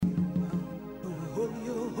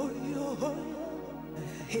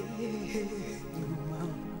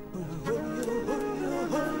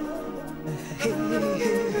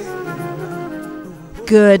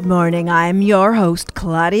Good morning. I'm your host,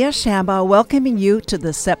 Claudia Shamba, welcoming you to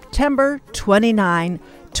the September 29,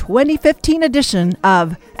 2015 edition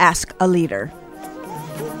of Ask a Leader.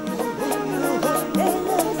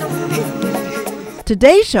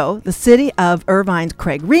 Today's show, the City of Irvine's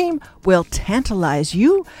Craig Ream will tantalize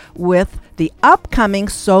you with the upcoming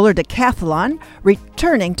Solar Decathlon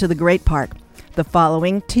returning to the Great Park. The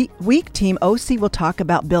following week, Team OC will talk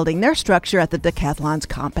about building their structure at the Decathlon's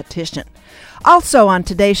competition. Also on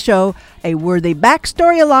today's show, a worthy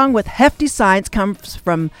backstory along with hefty science comes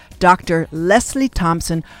from Dr. Leslie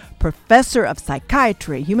Thompson, Professor of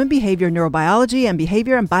Psychiatry, Human Behavior, Neurobiology, and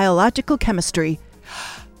Behavior and Biological Chemistry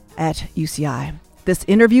at UCI. This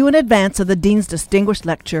interview in advance of the Dean's Distinguished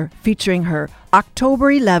Lecture featuring her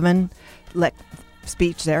October 11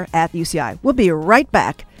 speech there at UCI. We'll be right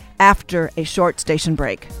back after a short station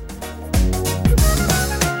break.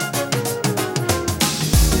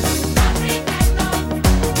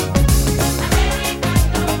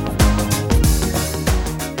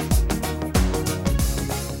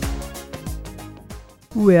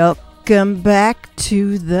 Welcome back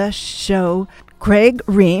to the show. Craig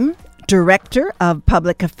Ream, Director of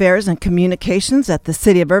Public Affairs and Communications at the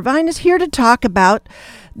City of Irvine, is here to talk about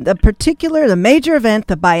the major event,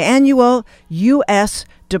 the biannual U.S.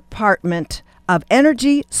 Department of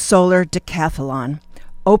Energy Solar Decathlon,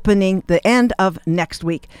 opening the end of next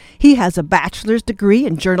week. He has a bachelor's degree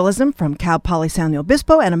in journalism from Cal Poly San Luis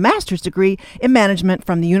Obispo and a master's degree in management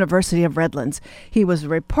from the University of Redlands. He was a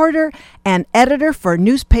reporter and editor for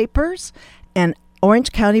newspapers and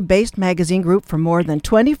Orange County-based magazine group for more than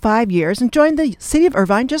 25 years and joined the City of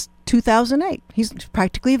Irvine just 2008. He's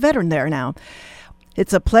practically a veteran there now.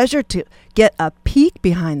 It's a pleasure to get a peek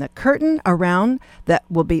behind the curtain around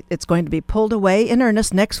it's going to be pulled away in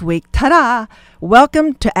earnest next week. Ta-da!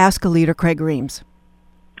 Welcome to Ask a Leader, Craig Reams.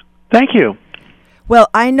 Thank you. Well,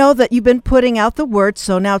 I know that you've been putting out the word,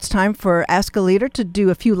 so now it's time for Ask a Leader to do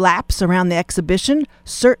a few laps around the exhibition.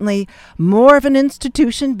 Certainly more of an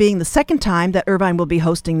institution, being the second time that Irvine will be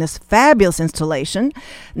hosting this fabulous installation.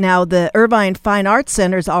 Now, the Irvine Fine Arts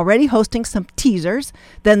Center is already hosting some teasers.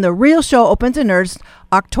 Then the real show opens in earnest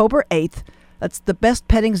October 8th. That's the best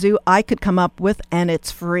petting zoo I could come up with, and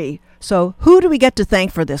it's free. So who do we get to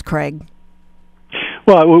thank for this, Craig?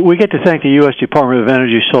 Well, we get to thank the U.S. Department of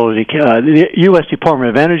Energy, the U.S. Department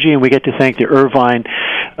of Energy, and we get to thank the Irvine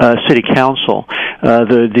City Council,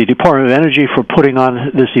 the Department of Energy for putting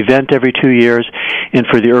on this event every 2 years, and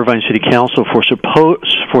for the Irvine City Council for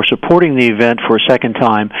supporting the event for a second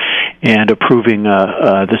time and approving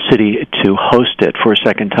the city to host it for a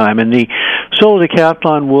second time. And the Solar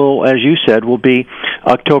Decathlon will, as you said, will be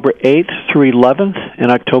October 8th through 11th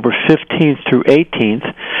and October 15th through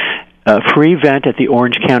 18th. Free event at the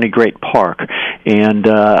Orange County Great Park, and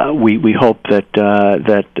we hope that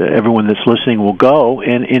everyone that's listening will go,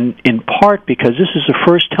 and in part because this is the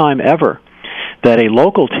first time ever that a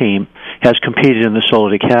local team has competed in the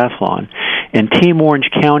Solar Decathlon. And Team Orange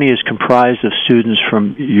County is comprised of students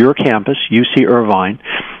from your campus, UC Irvine,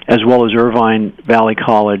 as well as Irvine Valley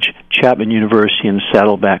College, Chapman University, and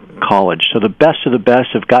Saddleback College. So the best of the best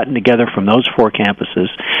have gotten together from those four campuses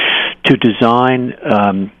to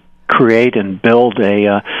design, create and build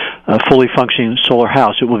a fully functioning solar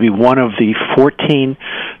house. It will be one of the 14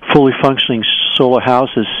 fully functioning solar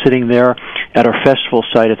houses sitting there at our festival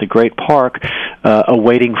site at the Great Park,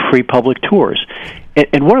 awaiting free public tours.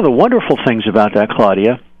 And one of the wonderful things about that,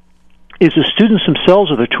 Claudia, is the students themselves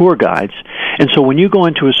are the tour guides. And so when you go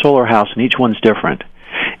into a solar house, and each one's different,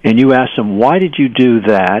 and you ask them, why did you do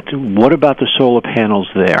that? What about the solar panels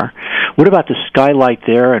there? What about the skylight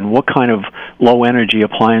there? And what kind of low-energy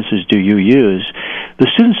appliances do you use? The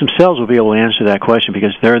students themselves will be able to answer that question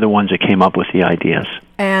because they're the ones that came up with the ideas.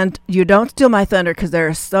 And you don't steal my thunder because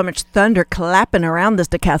there's so much thunder clapping around this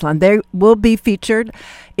decathlon. They will be featured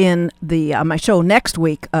in the my show next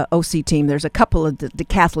week, OC team. There's a couple of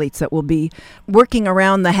decathletes that will be working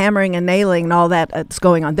around the hammering and nailing and all that's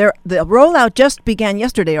going on. The rollout just began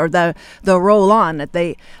yesterday, or the roll-on.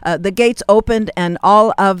 The gates opened and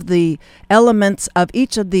all of the elements of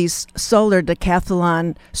each of these solar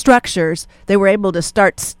decathlon structures, they were able to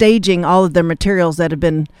start staging all of their materials that have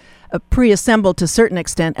been pre-assembled to a certain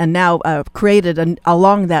extent and now created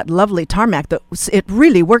along that lovely tarmac. It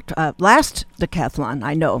really worked last decathlon,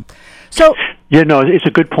 I know. So Yeah, no, it's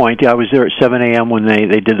a good point. Yeah, I was there at 7 a.m. when they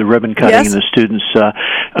did the ribbon cutting, yes. And the students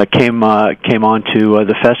came onto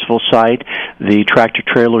the festival site. The tractor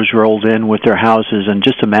trailers rolled in with their houses, and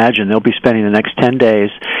just imagine they'll be spending the next 10 days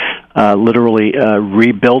literally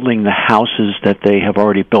rebuilding the houses that they have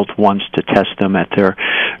already built once to test them at their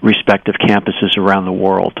respective campuses around the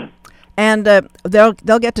world. And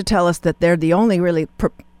they'll get to tell us that they're the only really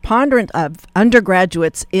preponderant of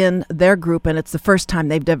undergraduates in their group, and it's the first time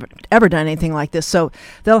they've ever done anything like this. So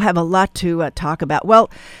they'll have a lot to talk about. Well,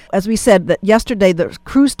 as we said, that yesterday the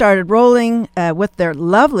crew started rolling with their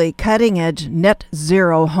lovely cutting-edge net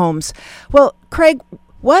zero homes. Well, Craig,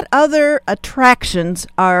 what other attractions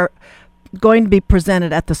are going to be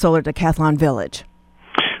presented at the Solar Decathlon Village?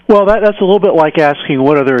 Well, that's a little bit like asking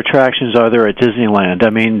what other attractions are there at Disneyland. I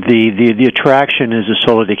mean, the attraction is the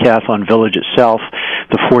Solar Decathlon Village itself,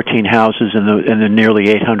 the 14 houses and the nearly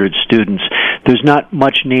 800 students. There's not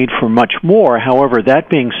much need for much more. However, that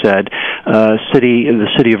being said, the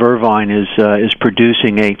city of Irvine is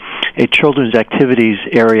producing a children's activities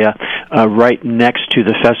area right next to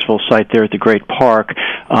the festival site there at the Great Park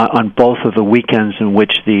on both of the weekends in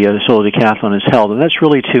which the Solar Decathlon is held, and that's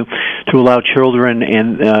really to allow children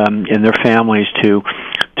and their families to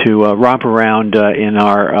romp around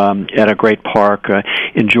at a great park,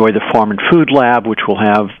 enjoy the farm and food lab, which will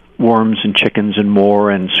have worms and chickens and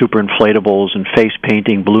more, and super inflatables and face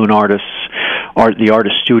painting, balloon artists. The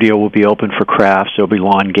artist studio will be open for crafts. There'll be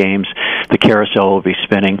lawn games. The carousel will be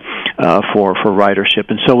spinning for ridership,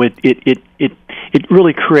 and so it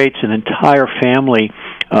really creates an entire family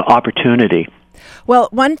opportunity. Well,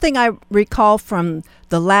 one thing I recall from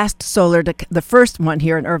the last the first one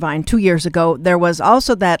here in Irvine 2 years ago, there was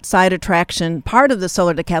also that side attraction, part of the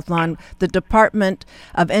Solar Decathlon. The Department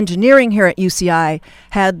of Engineering here at UCI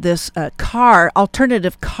had this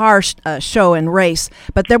alternative car show and race,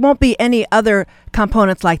 but there won't be any other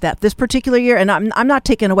components like that this particular year. And I'm not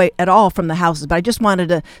taking away at all from the houses, but I just wanted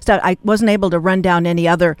to start. I wasn't able to run down any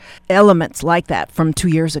other elements like that from 2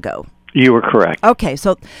 years ago. You were correct. Okay,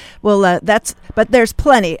 so, but there's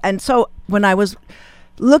plenty. And so when I was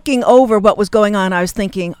looking over what was going on, I was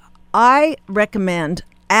thinking, I recommend,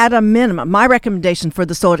 at a minimum, my recommendation for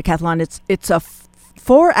the Solar Decathlon, it's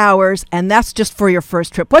 4 hours, and that's just for your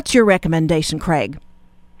first trip. What's your recommendation, Craig?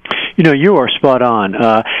 You are spot on.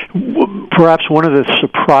 Perhaps one of the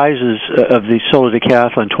surprises of the Solar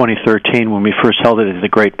Decathlon 2013, when we first held it at the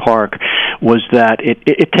Great Park, was that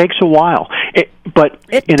it takes a while, but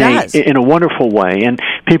in a wonderful way. And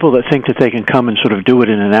people that think that they can come and sort of do it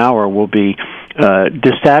in an hour will be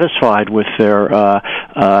dissatisfied with their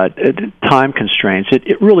time constraints.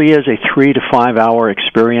 It really is a 3 to 5 hour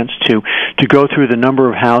experience to go through the number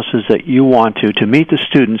of houses that you want to meet the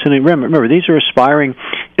students. And remember, these are aspiring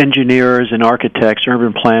engineers and architects,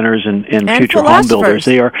 urban planners, and future home builders.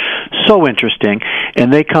 They are so interesting,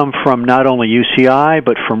 and they come from not only UCI,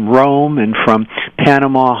 but from Rome and from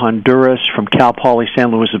Panama, Honduras, from Cal Poly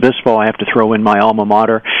San Luis Obispo. I have to throw in my alma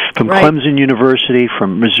mater, from Clemson University,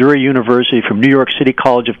 from Missouri University, from New York City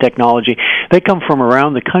College of Technology. They come from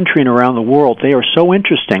around the country and around the world. They are so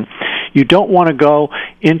interesting. You don't want to go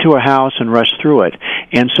into a house and rush through it.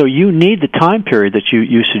 And so you need the time period that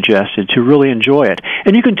you suggested to really enjoy it.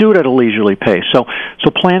 And you can do it at a leisurely pace. So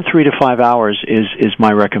plan 3 to 5 hours is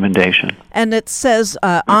my recommendation. And it says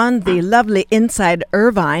on the lovely Inside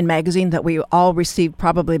Irvine magazine that we all received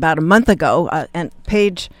probably about a month ago, and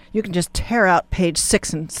you can just tear out page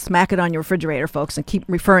 6 and smack it on your refrigerator, folks, and keep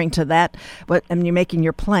referring to that when you're making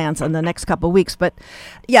your plans in the next couple of weeks. But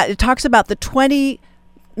yeah, it talks about the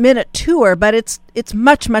 20-minute tour, but it's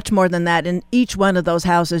much, much more than that. In each one of those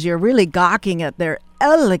houses, you're really gawking at their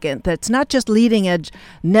elegant. That's not just leading edge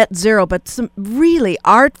net zero, but some really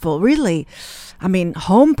artful, really,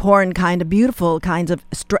 home porn kind of beautiful kinds of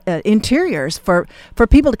interiors for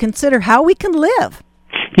people to consider how we can live.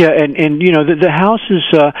 Yeah, and the houses,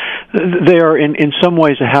 they are in some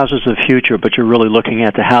ways the houses of the future, but you're really looking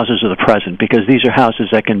at the houses of the present, because these are houses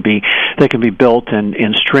that can be built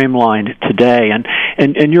and streamlined today.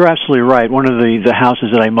 And you're absolutely right. One of the houses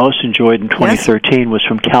that I most enjoyed in 2013 was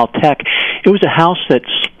from Caltech. It was a house that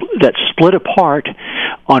split apart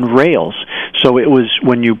on rails. So it was,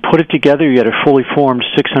 when you put it together, you had a fully formed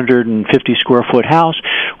 650 square foot house.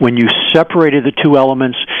 When you separated the two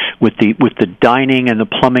elements with the dining and the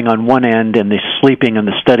plumbing on one end and the sleeping and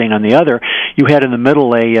the studying on the other, you had in the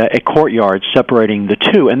middle a courtyard separating the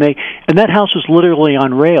two. And that house was literally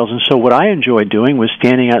on rails. And so what I enjoyed doing was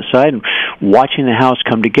standing outside and watching the house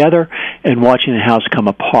come together and watching the house come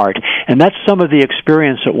apart. And that's some of the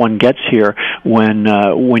experience that one gets here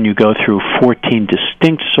when you go through 14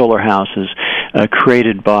 distinct solar houses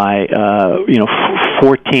created by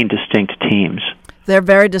 14 distinct teams. They're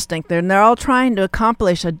very distinct. They're all trying to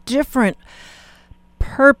accomplish a different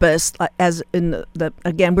purpose, as in the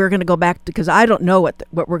again, we're going to go back because I don't know what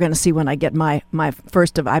we're going to see when I get my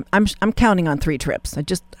first of. I'm counting on 3 trips.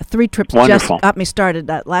 3 trips Wonderful. just got me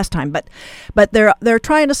started last time. But they're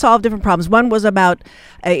trying to solve different problems. One was about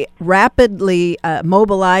a rapidly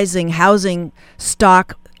mobilizing housing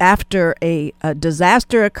stock after a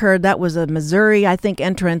disaster occurred. That was a Missouri, I think,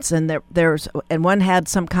 entrance, and and one had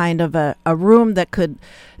some kind of a room that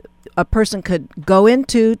a person could go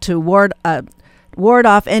into to ward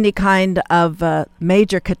off any kind of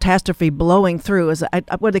major catastrophe blowing through.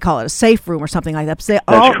 What do they call it? A safe room or something like that.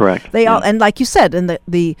 That's correct. They all, and like you said, and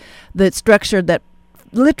the structure that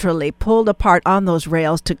literally pulled apart on those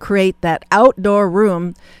rails to create that outdoor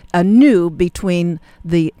room anew between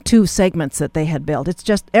the 2 segments that they had built. It's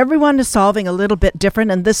just everyone is solving a little bit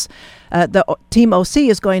different, and this the Team OC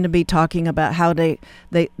is going to be talking about how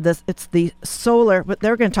it's the solar, but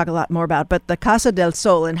they're going to talk a lot more about, but the Casa del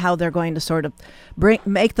Sol and how they're going to sort of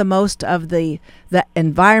make the most of the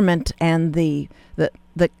environment and the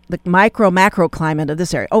macro climate of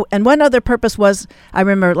this area. Oh, and one other purpose was, I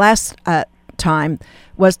remember last time,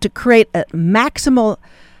 was to create a maximal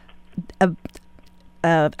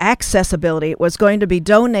accessibility. It was going to be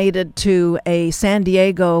donated to a San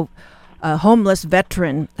Diego homeless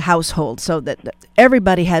veteran household, so that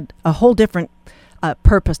everybody had a whole different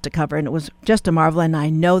purpose to cover, and it was just a marvel. And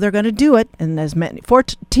I know they're going to do it in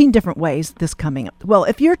 14 different ways this coming up. Well,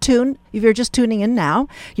 if you're just tuning in now,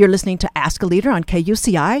 you're listening to Ask a Leader on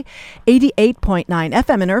KUCI 88.9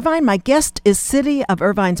 FM in Irvine. My guest is City of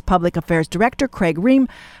Irvine's Public Affairs Director Craig Ream,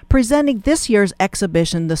 presenting this year's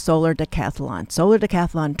exhibition, the Solar Decathlon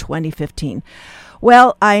 2015.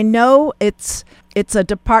 Well, I know it's a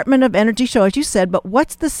Department of Energy show, as you said, but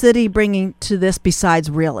what's the city bringing to this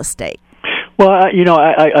besides real estate? Well,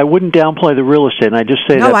 I wouldn't downplay the real estate, and I just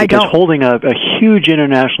say that because holding a huge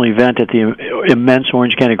international event at the immense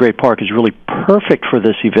Orange County Great Park is really perfect for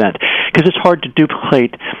this event, because it's hard to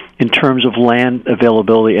duplicate in terms of land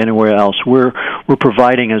availability anywhere else. We're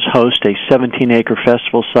providing as host a 17-acre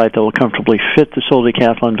festival site that will comfortably fit the Solar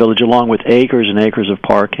Decathlon Village, along with acres and acres of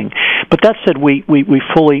parking. But that said, we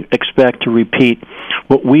fully expect to repeat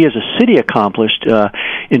what we as a city accomplished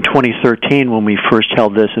in 2013 when we first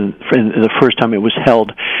held this, and the first time it was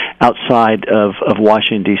held outside of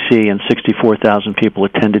Washington, D.C., and 64,000 people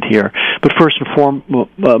attended here. But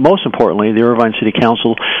most importantly, the Irvine City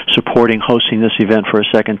Council supporting hosting this event for a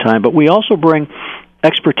second time. But we also bring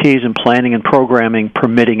expertise in planning and programming,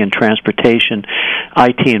 permitting and transportation,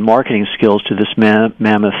 IT and marketing skills to this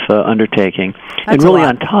mammoth undertaking. And really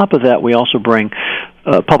on top of that, we also bring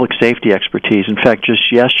public safety expertise. In fact,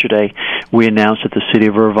 just yesterday, we announced that the city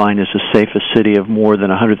of Irvine is the safest city of more than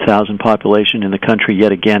 100,000 population in the country,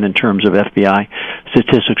 yet again in terms of FBI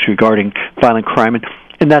statistics regarding violent crime.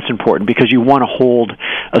 And that's important because you want to hold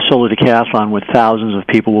a Solar Decathlon with thousands of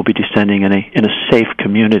people will be descending in a safe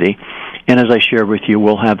community. And as I shared with you,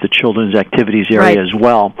 we'll have the children's activities area as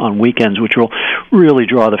well on weekends, which will really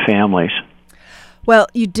draw the families. Well,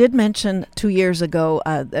 you did mention 2 years ago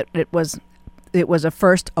that it was a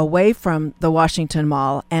first away from the Washington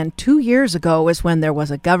Mall, and 2 years ago is when there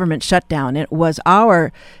was a government shutdown. It was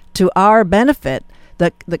to our benefit,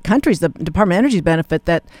 the country's, the Department of Energy's benefit,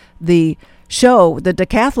 that the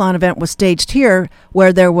Decathlon event was staged here,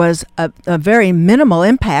 where there was a very minimal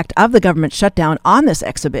impact of the government shutdown on this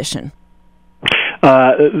exhibition.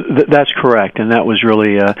 That's correct, and that was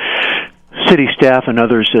really city staff and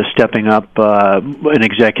others stepping up. An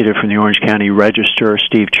executive from the Orange County Register,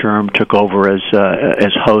 Steve Churm, took over as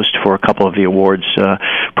host for a couple of the awards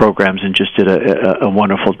programs, and just did a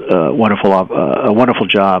wonderful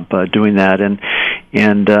job doing that. And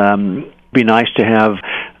be nice to have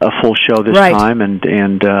a full show this time,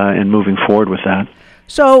 and moving forward with that.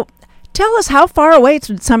 So, tell us how far away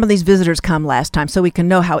did some of these visitors come last time, so we can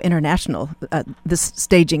know how international this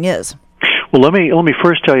staging is. Well, let me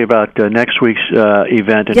first tell you about next week's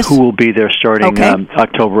event and who will be there starting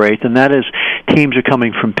October 8th, and that is teams are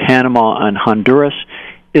coming from Panama and Honduras,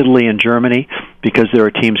 Italy and Germany, because there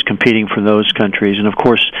are teams competing from those countries. And, of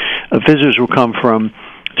course, visitors will come from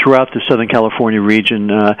throughout the Southern California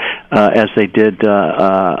region, as they did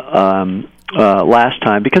last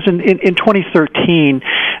time, because in 2013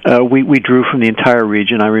 we drew from the entire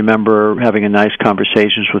region. I remember having a nice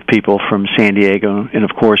conversations with people from San Diego, and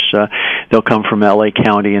of course they'll come from LA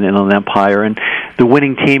County and Inland Empire. And the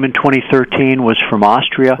winning team in 2013 was from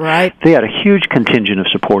Austria. Right. They had a huge contingent of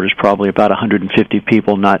supporters, probably about 150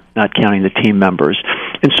 people, not counting the team members.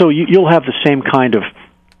 And so you'll have the same kind of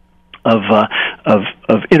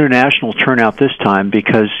of international turnout this time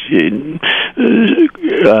because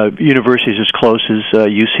universities as close as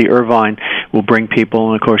UC Irvine will bring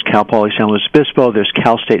people, and of course Cal Poly San Luis Obispo. There's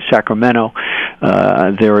Cal State Sacramento.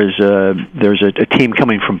 There's a team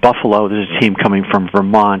coming from Buffalo. There's a team coming from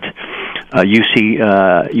Vermont.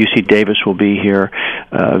 UC Davis will be here.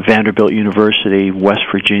 Vanderbilt University, West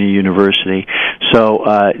Virginia University. So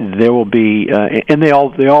there will be, and they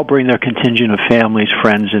all bring their contingent of families,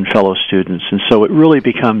 friends, and fellow students, and so it really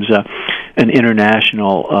becomes an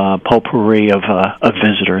international potpourri of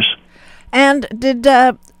visitors. And did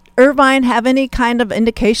Irvine have any kind of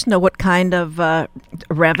indication of what kind of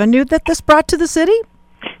revenue that this brought to the city?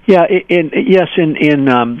 Yeah,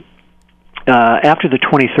 after the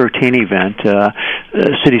 2013 event,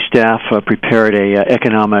 city staff prepared a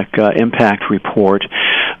economic impact report,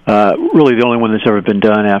 really the only one that's ever been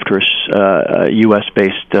done after a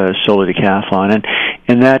U.S.-based solar decathlon.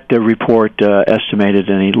 And that report estimated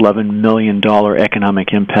an $11 million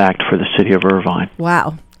economic impact for the city of Irvine.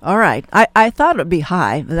 Wow. All right. I thought it would be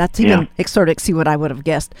high. That's even sort of see what I would have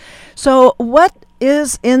guessed. So what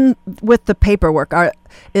is in with the paperwork?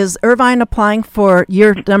 Is Irvine applying for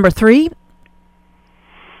year number 3?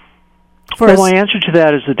 Well, my answer to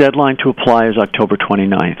that is the deadline to apply is October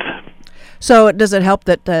 29th. So does it help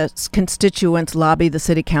that the constituents lobby the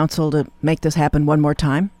city council to make this happen one more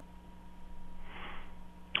time?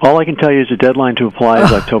 All I can tell you is the deadline to apply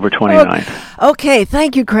is October 29th. Okay,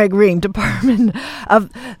 thank you, Craig Ream, Department of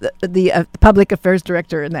the Public Affairs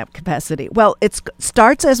Director in that capacity. Well, it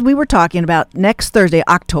starts, as we were talking about, next Thursday,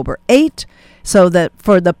 October 8th. So that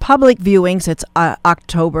for the public viewings, it's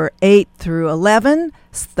October 8th through 11.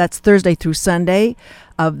 That's Thursday through Sunday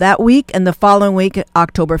of that week. And the following week,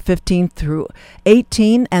 October 15th through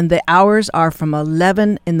 18. And the hours are from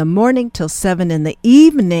 11 in the morning till 7 in the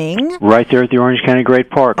evening. Right there at the Orange County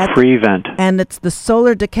Great Park, free event. And it's the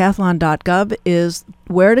solardecathlon.gov is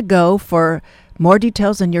where to go for more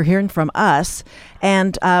details than you're hearing from us.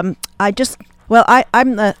 And I'm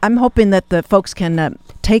hoping that the folks can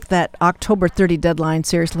take that October 30 deadline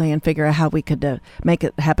seriously and figure out how we could make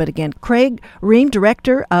it happen again. Craig Ream,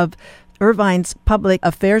 Director of Irvine's Public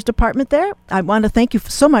Affairs Department there. I want to thank you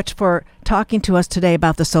so much for talking to us today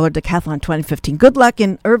about the Solar Decathlon 2015. Good luck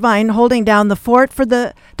in Irvine holding down the fort for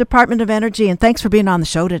the Department of Energy, and thanks for being on the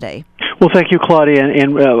show today. Well, thank you, Claudia,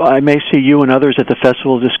 and I may see you and others at the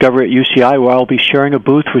Festival of Discovery at UCI, where I'll be sharing a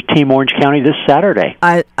booth with Team Orange County this Saturday.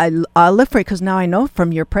 I'll look for it, because now I know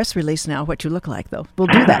from your press release now what you look like, though. We'll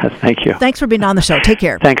do that. Thank you. Thanks for being on the show. Take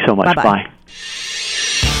care. Thanks so much. Bye-bye. Bye.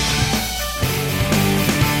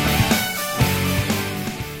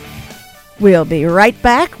 We'll be right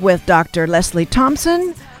back with Dr. Leslie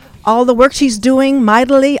Thompson, all the work she's doing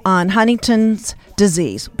mightily on Huntington's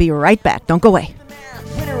disease. Be right back. Don't go away.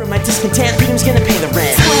 Winter of my discontent, who's gonna pay the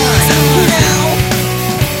rent?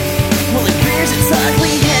 Well, it rears its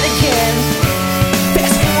ugly head again.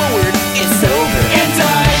 Fast forward, it's over. And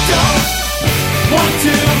I don't want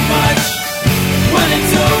too much when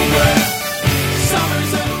it's over.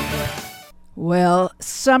 Summer's over. Well,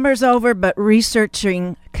 summer's over, but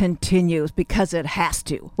researching continues because it has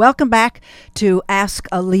to. Welcome back to Ask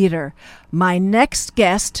a Leader. My next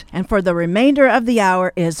guest, and for the remainder of the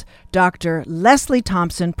hour, is Dr. Leslie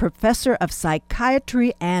Thompson, Professor of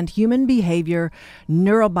Psychiatry and Human Behavior,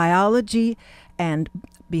 Neurobiology, and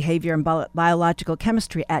Behavior and Biological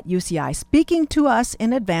Chemistry at UCI, speaking to us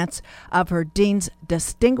in advance of her Dean's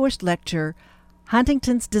Distinguished Lecture,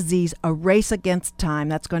 Huntington's Disease, A Race Against Time.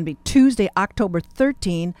 That's going to be Tuesday, October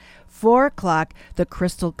 13, 4 o'clock, the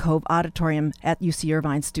Crystal Cove Auditorium at UC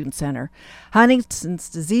Irvine Student Center. Huntington's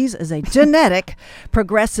disease is a genetic,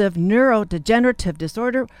 progressive neurodegenerative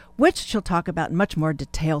disorder, which she'll talk about in much more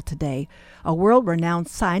detail today. A world-renowned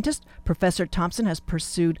scientist, Professor Thompson has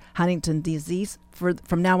pursued Huntington's disease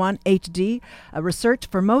from now on, HD, research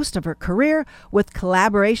for most of her career, with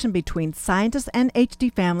collaboration between scientists and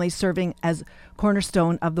HD families serving as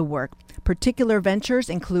cornerstone of the work. Particular ventures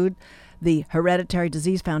include the Hereditary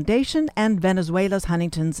Disease Foundation and Venezuela's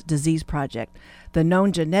Huntington's Disease Project. The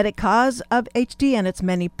known genetic cause of HD and its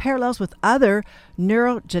many parallels with other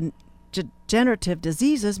neurodegenerative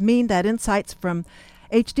diseases mean that insights from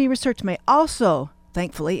HD research may also,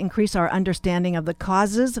 thankfully, increase our understanding of the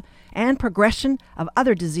causes and progression of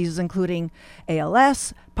other diseases, including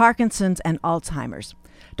ALS, Parkinson's, and Alzheimer's.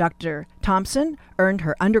 Dr. Thompson earned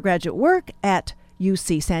her undergraduate work at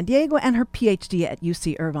UC San Diego and her PhD at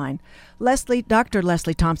UC Irvine. Dr.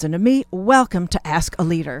 Leslie Thompson, to me, welcome to Ask a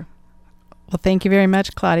Leader. Well, thank you very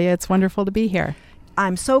much, Claudia. It's wonderful to be here.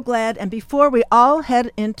 I'm so glad. And before we all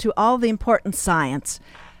head into all the important science,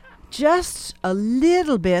 just a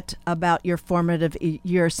little bit about your formative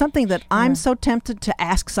years, something that I'm so tempted to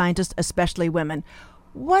ask scientists, especially women.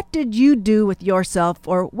 What did you do with yourself,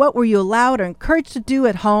 or what were you allowed or encouraged to do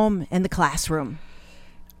at home in the classroom?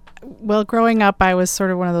 Well, growing up, I was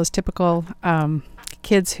sort of one of those typical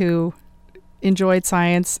kids who enjoyed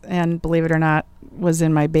science and, believe it or not, was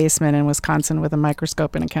in my basement in Wisconsin with a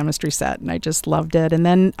microscope and a chemistry set, and I just loved it. And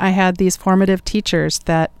then I had these formative teachers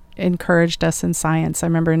that encouraged us in science. I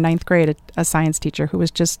remember in 9th grade, a science teacher who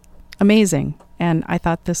was just amazing, and I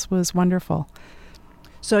thought this was wonderful.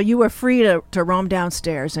 So you were free to roam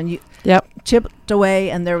downstairs, and you Yep. chipped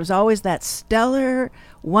away, and there was always that stellar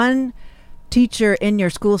one teacher in your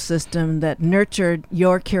school system that nurtured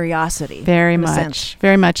your curiosity. Very in a sense. much,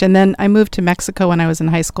 very much. And then I moved to Mexico when I was in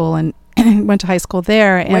high school, and went to high school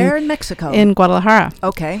there. And Where in Mexico? in Guadalajara.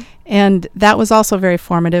 Okay. And that was also very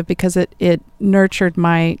formative because it nurtured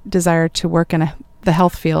my desire to work in the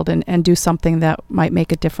health field and do something that might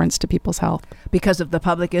make a difference to people's health. Because of the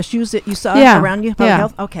public issues that you saw Yeah, around you? Public yeah.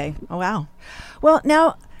 health? Okay. Oh, wow. Well,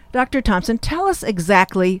 now, Dr. Thompson, tell us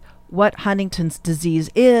exactly what Huntington's disease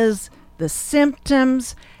is, the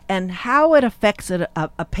symptoms, and how it affects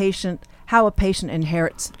a patient, how a patient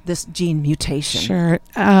inherits this gene mutation. Sure.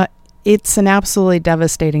 It's an absolutely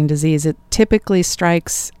devastating disease. It typically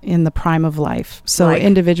strikes in the prime of life. So Like?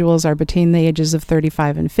 individuals are between the ages of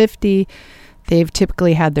 35 and 50. They've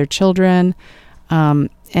typically had their children.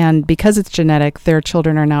 And because it's genetic, their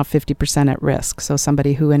children are now 50% at risk. So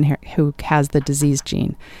somebody who has the disease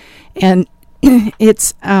gene. And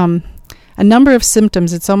it's a number of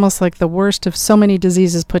symptoms. It's almost like the worst of so many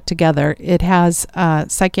diseases put together. It has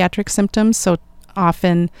psychiatric symptoms, so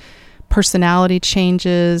often personality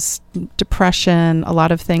changes, depression, a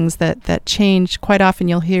lot of things that change. Quite often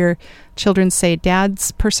you'll hear children say,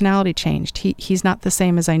 Dad's personality changed. He's not the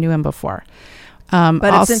same as I knew him before.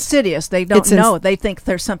 But it's insidious. They don't know. They think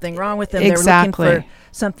there's something wrong with them. Exactly. They're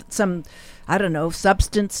looking for some I don't know,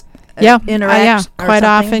 substance interaction. Yeah. Quite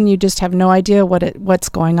something. often you just have no idea what's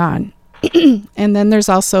going on. And then there's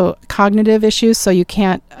also cognitive issues. So you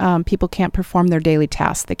can't, people can't perform their daily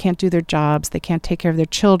tasks. They can't do their jobs. They can't take care of their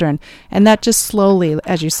children. And that just slowly,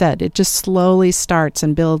 as you said, it just slowly starts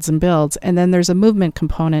and builds and builds. And then there's a movement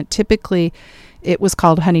component. Typically, it was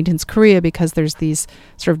called Huntington's chorea because there's these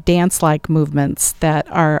sort of dance-like movements that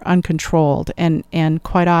are uncontrolled. And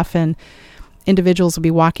quite often, individuals will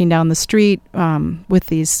be walking down the street with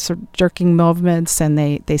these sort of jerking movements, and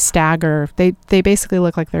they stagger. They basically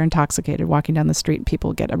look like they're intoxicated walking down the street, and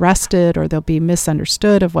people get arrested or they'll be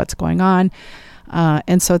misunderstood of what's going on.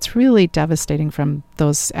 And so it's really devastating from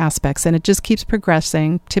those aspects. And it just keeps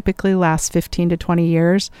progressing, typically lasts 15 to 20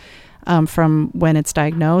 years from when it's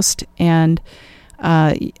diagnosed. And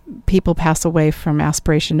people pass away from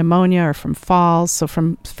aspiration pneumonia or from falls, so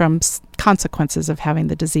from consequences of having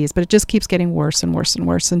the disease. But it just keeps getting worse and worse and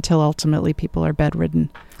worse until ultimately people are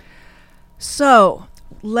bedridden. So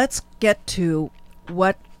let's get to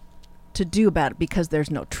what to do about it, because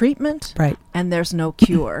there's no treatment, Right. and there's no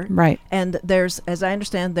cure. Right. And there's, as I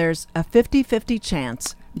understand, there's a 50-50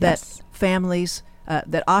 chance that Yes. families,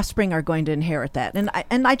 that offspring are going to inherit that. And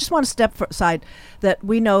I just want to step aside that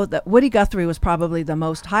we know that Woody Guthrie was probably the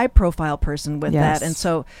most high-profile person with Yes. that. And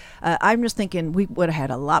so I'm just thinking we would have had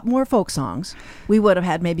a lot more folk songs. We would have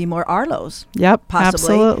had maybe more Arlos. Yep,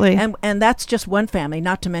 Possibly. absolutely. And that's just one family,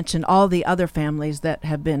 not to mention all the other families that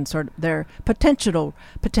have been sort of their potential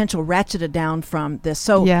ratcheted down from this.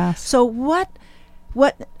 So Yes. so what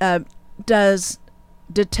does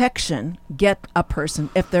detection get a person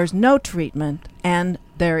if there's no treatment and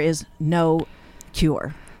there is no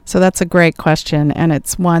cure? So that's a great question, and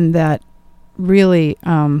it's one that really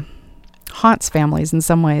haunts families in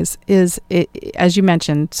some ways. As you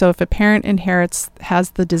mentioned, so if a parent has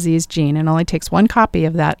the disease gene and only takes one copy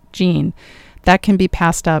of that gene, that can be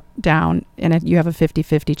passed down, and you have a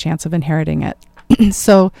 50-50 chance of inheriting it.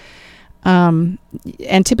 So, and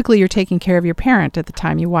typically you're taking care of your parent at the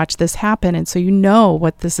time you watch this happen, and so you know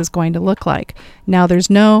what this is going to look like. Now, there's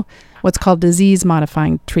no what's called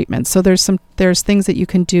disease-modifying treatment. So there's things that you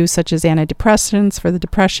can do, such as antidepressants for the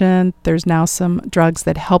depression. There's now some drugs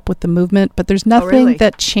that help with the movement, but there's nothing really?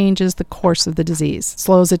 that changes the course of the disease,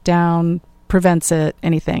 slows it down, prevents it,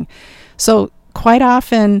 anything. So quite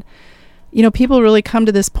often, people really come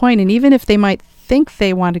to this point, and even if they might think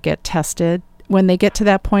they want to get tested, when they get to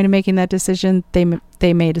that point of making that decision,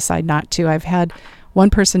 they may decide not to. I've had one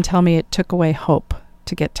person tell me it took away hope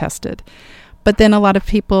to get tested. But then a lot of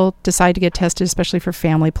people decide to get tested, especially for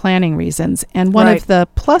family planning reasons. And one Right. of the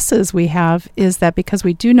pluses we have is that because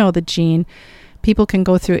we do know the gene, people can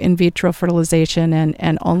go through in vitro fertilization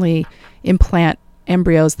and only implant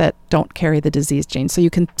embryos that don't carry the disease gene. So you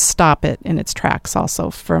can stop it in its tracks also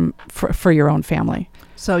for your own family.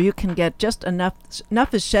 So you can get just enough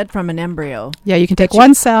is shed from an embryo. Yeah, you can take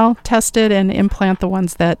one cell, test it, and implant the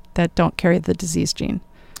ones that don't carry the disease gene.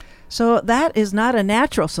 So that is not a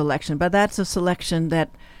natural selection, but that's a selection that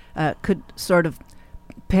could sort of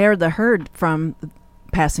pair the herd from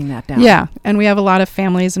passing that down. Yeah, and we have a lot of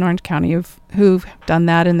families in Orange County who've done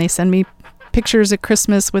that, and they send me pictures at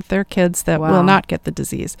Christmas with their kids that will not get the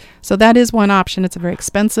disease. So that is one option. It's a very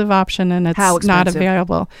expensive option, and it's not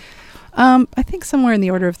available. I think somewhere in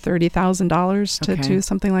the order of $30,000 to do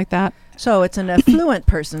something like that. So it's an affluent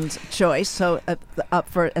person's choice. So up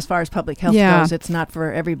for as far as public health goes, it's not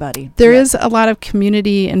for everybody. There is a lot of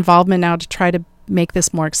community involvement now to try to make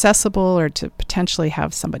this more accessible, or to potentially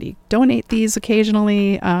have somebody donate these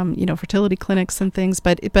occasionally, fertility clinics and things.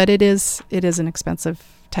 But it is an expensive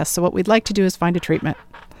test. So what we'd like to do is find a treatment.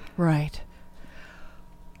 Right.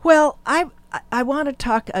 Well, I want to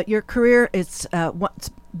talk. Your career it's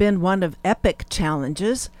been one of epic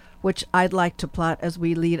challenges, which I'd like to plot as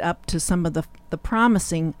we lead up to some of the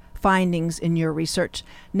promising findings in your research.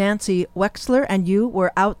 Nancy Wexler and you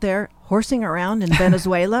were out there horsing around in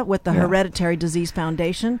Venezuela with the Hereditary Disease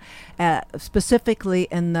Foundation, specifically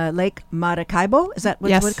in the Lake Maracaibo. Is that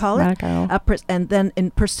what you would call it? Maracaibo. And then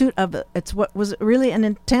in pursuit of it's what was really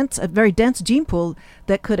a very dense gene pool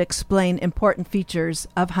that could explain important features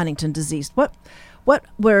of Huntington disease. What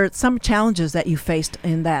were some challenges that you faced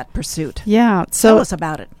in that pursuit? Yeah. Tell us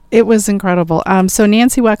about it. It was incredible. So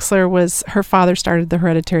Nancy Wexler her father started the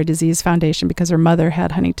Hereditary Disease Foundation because her mother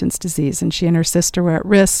had Huntington's disease, and she and her sister were at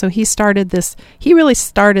risk. So he really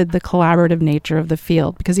started the collaborative nature of the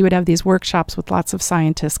field, because he would have these workshops with lots of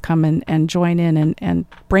scientists come in and join in and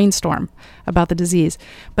brainstorm about the disease.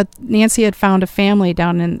 But Nancy had found a family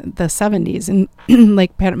down in the 70s in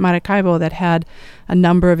Lake Maracaibo that had a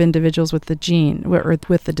number of individuals with the gene, or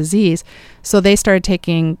with the disease. So they started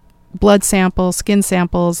taking blood samples, skin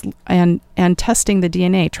samples, and testing the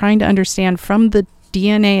DNA, trying to understand from the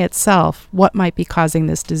DNA itself what might be causing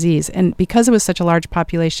this disease. And because it was such a large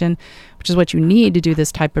population, which is what you need to do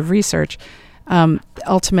this type of research,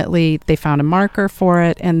 ultimately they found a marker for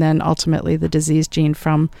it, and then ultimately the disease gene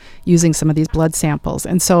from using some of these blood samples.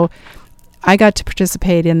 And so I got to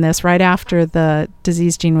participate in this right after the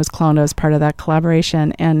disease gene was cloned as part of that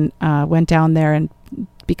collaboration, and went down there, and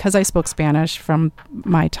because I spoke Spanish from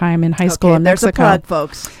my time in high school in Mexico. There's a plug,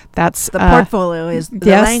 folks. That's the portfolio is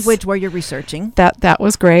the language where you're researching. That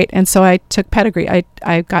was great. And so I took pedigree.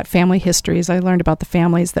 I got family histories. I learned about the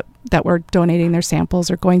families that were donating their samples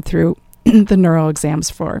or going through the neuro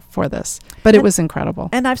exams for this. But it was incredible.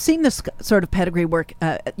 And I've seen this sort of pedigree work.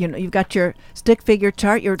 You've got your stick figure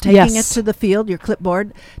chart. You're taking it to the field, your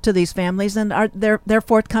clipboard, to these families, and they're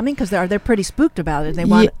forthcoming because they're pretty spooked about it.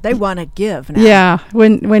 They want to give now. Yeah.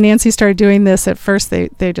 When Nancy started doing this, at first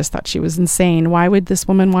they just thought she was insane. Why would this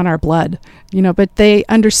woman want our blood? But they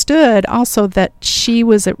understood also that she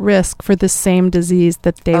was at risk for the same disease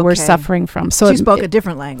that they were suffering from. So she spoke a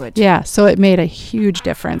different language. Yeah. So it made a huge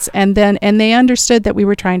difference. And they understood that we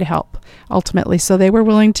were trying to help ultimately. So they were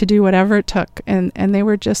willing to do whatever it took. And they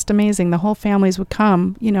were just amazing. The whole families would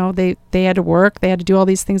come. They had to work. They had to do all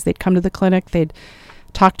these things. They'd come to the clinic. They'd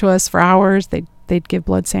talk to us for hours. They'd give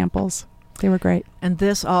blood samples. They were great. And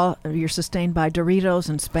this all, you're sustained by Doritos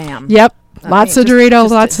and Spam. Yep. Lots of Doritos,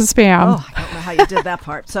 lots of Spam. Oh, I don't know how you did that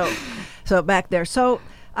part. So back there. So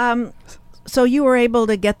you were able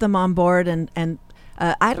to get them on board and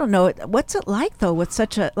I don't know, what's it like, though, with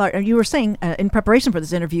such a... You were saying in preparation for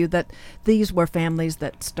this interview that these were families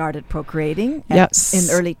that started procreating in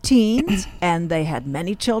early teens, and they had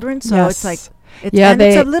many children, so it's like...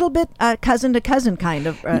 it's a little bit cousin-to-cousin kind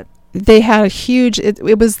of... They had a huge...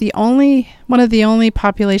 It was one of the only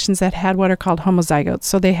populations that had what are called homozygotes.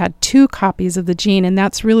 So they had 2 copies of the gene, and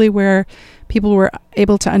that's really where people were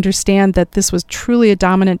able to understand that this was truly a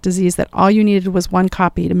dominant disease, that all you needed was 1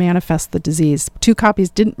 copy to manifest the disease. 2 copies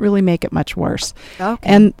didn't really make it much worse. Okay.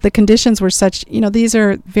 And the conditions were such... these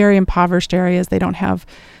are very impoverished areas. They don't have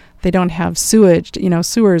sewage,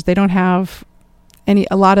 sewers. They don't have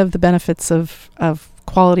a lot of the benefits of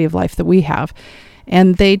quality of life that we have.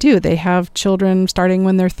 And they have children starting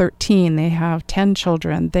when they're 13. They have 10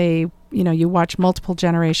 children. You watch multiple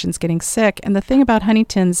generations getting sick. And the thing about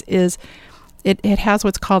Huntington's is it has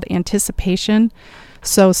what's called anticipation.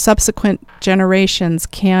 So subsequent generations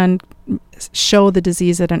can show the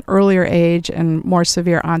disease at an earlier age and more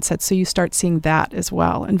severe onset. So you start seeing that as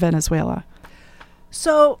well in Venezuela.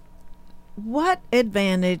 So what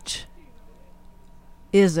advantage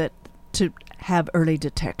is it to have early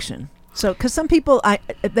detection? So, because some people,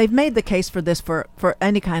 they've made the case for this for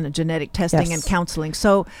any kind of genetic testing Yes. and counseling.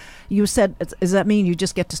 So, you said, does that mean you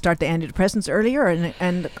just get to start the antidepressants earlier?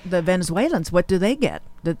 And the Venezuelans, what do they get?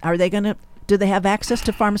 Are they going to? Do they have access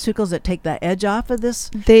to pharmaceuticals that take the edge off of this?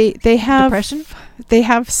 They have depression? They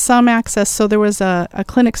have some access. So there was a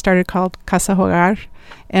clinic started called Casa Hogar,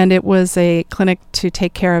 and it was a clinic to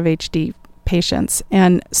take care of HD patients.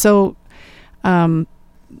 And so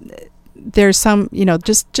there's some,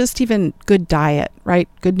 just even good diet, right?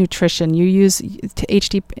 Good nutrition.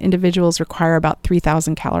 HD individuals require about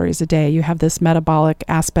 3,000 calories a day. You have this metabolic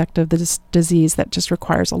aspect of this disease that just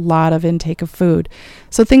requires a lot of intake of food.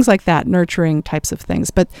 So things like that, nurturing types of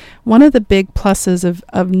things. But one of the big pluses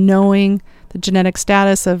of knowing the genetic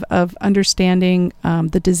status, of understanding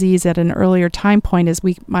the disease at an earlier time point, is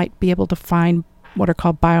we might be able to find what are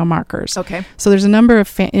called biomarkers. Okay. So there's a number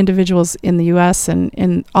of individuals in the U.S.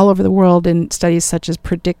 and all over the world in studies such as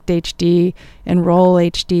Predict HD, Enroll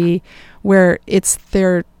HD, where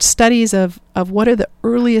they're studies of what are the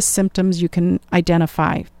earliest symptoms you can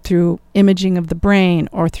identify through imaging of the brain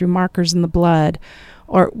or through markers in the blood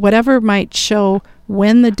or whatever might show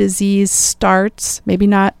when the disease starts, maybe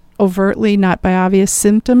not overtly, not by obvious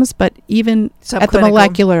symptoms, but even at the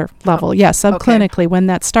molecular level. Subclinically, when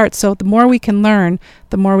that starts. So the more we can learn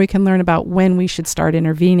about when we should start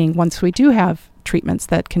intervening once we do have treatments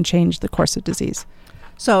that can change the course of disease.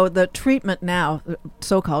 So the treatment now, the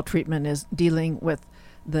so-called treatment, is dealing with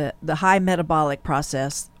the high metabolic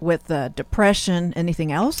process, with the depression,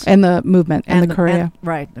 anything else? And the movement and the chorea.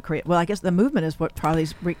 Right, the chorea. Well, I guess the movement is what probably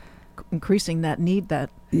is increasing that need.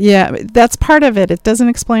 Yeah, that's part of it. It doesn't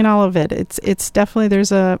explain all of it. It's definitely,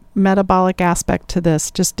 there's a metabolic aspect to this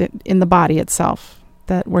just in the body itself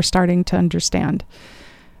that we're starting to understand.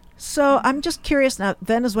 So I'm just curious now,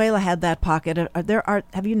 Venezuela had that pocket.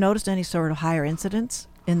 Have you noticed any sort of higher incidence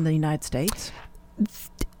in the United States?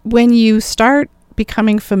 When you start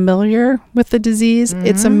becoming familiar with the disease,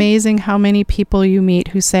 it's amazing how many people you meet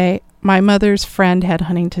who say, my mother's friend had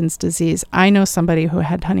Huntington's disease. I know somebody who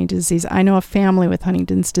had Huntington's disease. I know a family with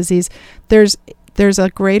Huntington's disease. There's a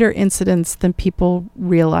greater incidence than people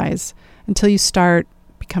realize until you start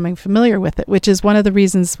becoming familiar with it, which is one of the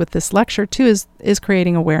reasons with this lecture too, is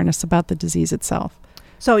creating awareness about the disease itself.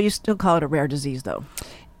 So you still call it a rare disease, though?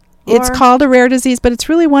 It's called a rare disease, but it's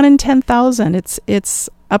really 1 in 10,000. It's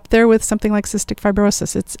up there with something like cystic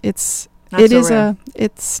fibrosis.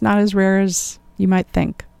 It's not as rare as you might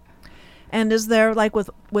think. And is there, like with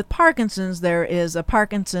Parkinson's, there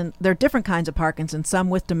are different kinds of Parkinson's, some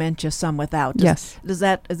with dementia, some without. Yes.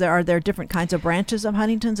 Are there different kinds of branches of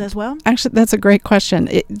Huntington's as well? Actually, that's a great question.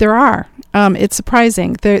 There are. It's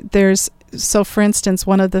surprising. So for instance,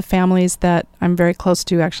 one of the families that I'm very close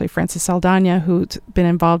to, actually Frances Saldana, who's been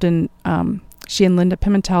involved in, she and Linda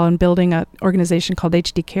Pimentel, in building an organization called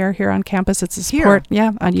HD Care here on campus. It's a support,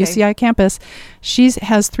 on UCI campus. She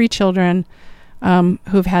has 3 children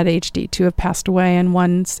who've had HD. 2 have passed away, and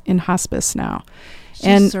 1's in hospice now.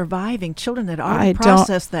 She's surviving. Children that already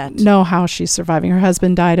processed that. I don't know how she's surviving. Her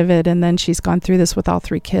husband died of it, and then she's gone through this with all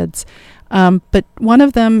 3 kids. But one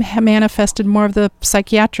of them manifested more of the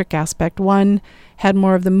psychiatric aspect. One had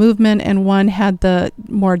more of the movement, and one had the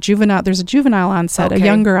more juvenile. There's a juvenile onset, a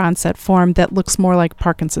younger onset form that looks more like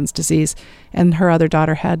Parkinson's disease, and her other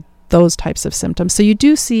daughter had those types of symptoms. So you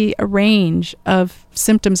do see a range of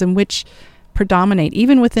symptoms in which predominate,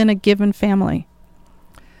 even within a given family.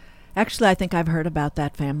 Actually, I think I've heard about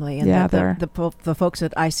that family. And the folks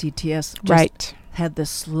at ICTS just had this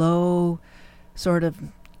slow sort of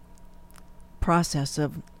process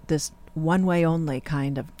of this one-way only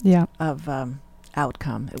kind of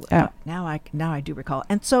outcome. Now I do recall.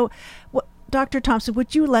 And so, Dr. Thompson,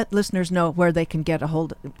 would you let listeners know where they can get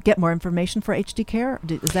more information for HD Care?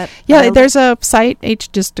 Is that there's a site,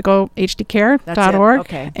 just to go hdcare.org.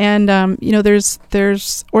 Okay. And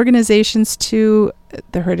there's organizations too,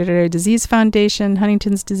 the Hereditary Disease Foundation,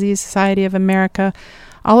 Huntington's Disease Society of America.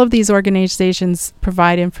 All of these organizations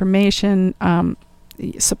provide information,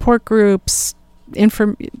 support groups,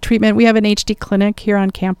 treatment. We have an HD clinic here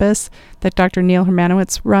on campus that Dr. Neil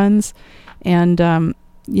Hermanowitz runs, and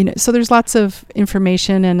so there's lots of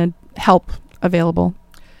information and help available.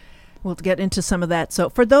 We'll get into some of that. So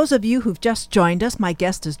for those of you who've just joined us, my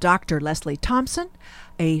guest is Dr. Leslie Thompson,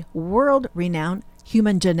 a world-renowned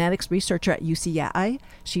human genetics researcher at UCI.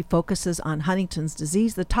 She focuses on Huntington's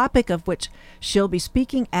disease, the topic of which she'll be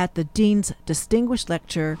speaking at the Dean's Distinguished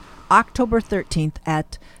Lecture October 13th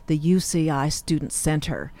at the UCI Student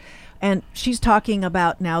Center. And she's talking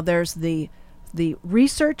about, now there's the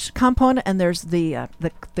research component and there's the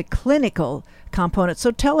clinical component.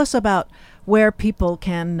 So tell us about where people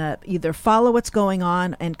can either follow what's going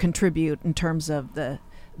on and contribute in terms of the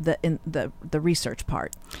research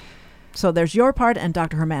part. So there's your part and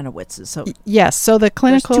Dr. Hermanowitz's. So yes, so the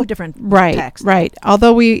clinical, there's two different texts. Right.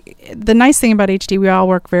 Although the nice thing about HD, we all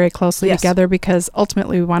work very closely Yes. together because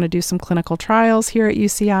ultimately we want to do some clinical trials here at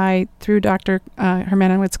UCI through Dr.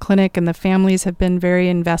 Hermanowitz's clinic, and the families have been very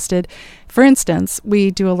invested. For instance,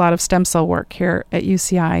 we do a lot of stem cell work here at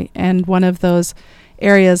UCI, and one of those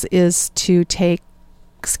areas is to take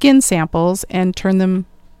skin samples and turn them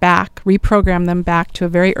back, reprogram them back to a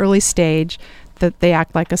very early stage that they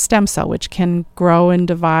act like a stem cell, which can grow and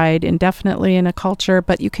divide indefinitely in a culture,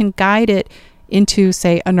 but you can guide it into,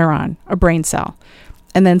 say, a neuron, a brain cell,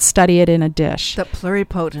 and then study it in a dish. The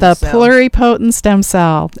pluripotent cell. Pluripotent stem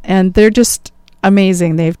cell. And they're just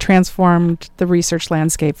amazing. They've transformed the research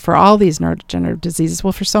landscape for all these neurodegenerative diseases.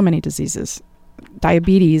 Well, for so many diseases,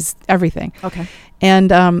 diabetes, everything. Okay.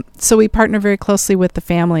 And so we partner very closely with the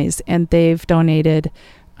families, and they've donated,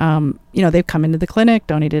 they've come into the clinic,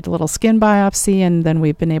 donated a little skin biopsy, and then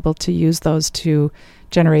we've been able to use those to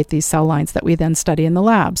generate these cell lines that we then study in the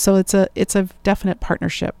lab. So it's a definite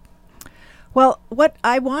partnership. Well, what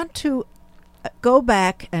I want to go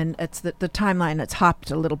back, and it's the timeline that's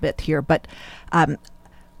hopped a little bit here, but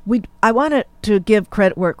I wanted to give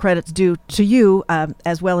credit where credit's due to you,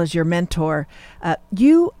 as well as your mentor.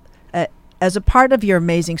 You, as a part of your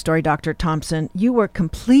amazing story, Dr. Thompson, you were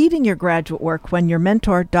completing your graduate work when your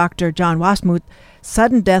mentor, Dr. John Wasmuth,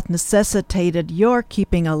 sudden death necessitated your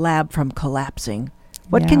keeping a lab from collapsing.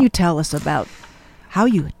 What can you tell us about how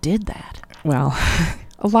you did that? Well,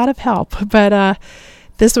 a lot of help, but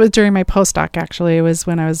this was during my postdoc, actually. It was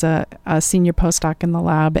when I was a senior postdoc in the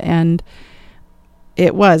lab, and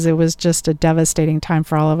it was just a devastating time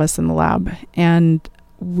for all of us in the lab. And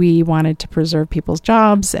we wanted to preserve people's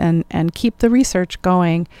jobs and keep the research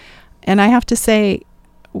going. And I have to say,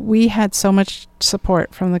 we had so much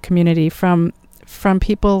support from the community, from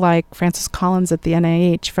people like Francis Collins at the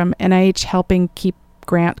NIH, from NIH helping keep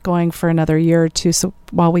grant going for another year or two, so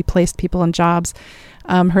while we placed people in jobs.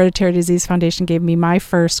 Hereditary Disease Foundation gave me my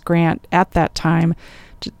first grant at that time,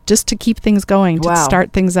 just to keep things going, to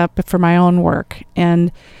start things up for my own work.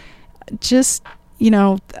 And just,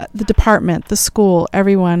 the department, the school,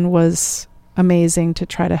 everyone was amazing to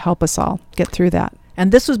try to help us all get through that.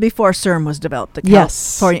 And this was before CIRM was developed, the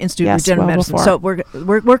Yes. California Institute of Regenerative Medicine. before. So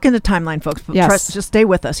we're working the timeline, folks. Yes. Just stay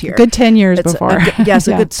with us here. Good 10 years It's before. Yes,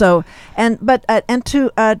 Yeah. a good so. And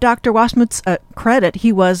to Dr. Wasmuth's credit,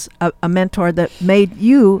 he was a mentor that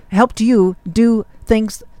helped you do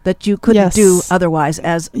things that you couldn't Yes. do otherwise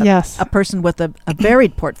as Yes. a person with a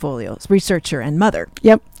varied portfolio, researcher and mother.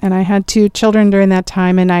 Yep. And I had 2 children during that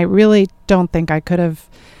time, and I really don't think I could have,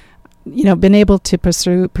 been able to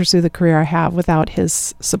pursue the career I have without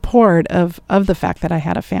his support of the fact that I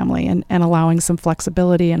had a family and allowing some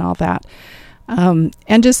flexibility and all that. And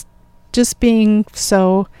just being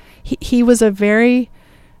so, he was a very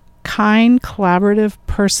kind, collaborative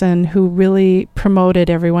person who really promoted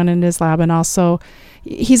everyone in his lab. And also,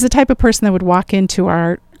 he's the type of person that would walk into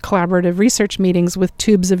our collaborative research meetings with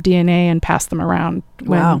tubes of DNA and pass them around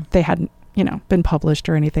when they hadn't, been published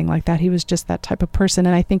or anything like that. He was just that type of person.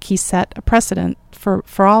 And I think he set a precedent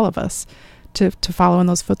for all of us to follow in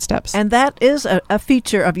those footsteps. And that is a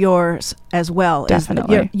feature of yours as well.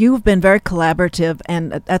 Definitely. You've been very collaborative,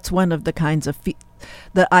 and that's one of the kinds of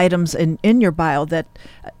the items in your bio that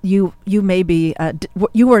you maybe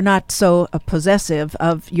you were not so possessive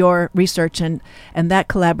of your research, and that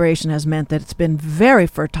collaboration has meant that it's been very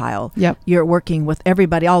fertile. Yep. You're working with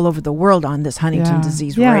everybody all over the world on this Huntington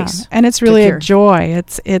disease race. And it's really a joy.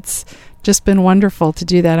 It's just been wonderful to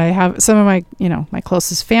do that. I have some of my, my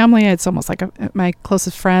closest family. It's almost like my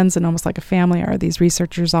closest friends, and almost like a family are these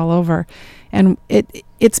researchers all over, and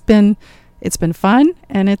it's been fun,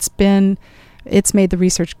 and it's made the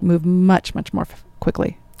research move much, much more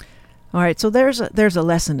quickly. All right, so there's a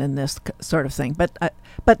lesson in this sort of thing,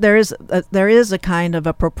 but there is a kind of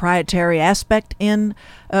a proprietary aspect in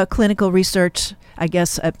clinical research. I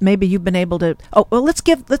guess maybe you've been able to. Oh well, let's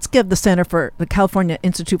give the Center for the California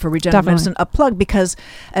Institute for Regenerative Medicine a plug, because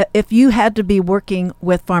if you had to be working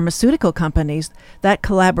with pharmaceutical companies, that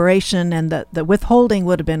collaboration and the withholding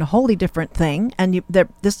would have been a wholly different thing, and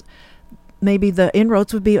maybe the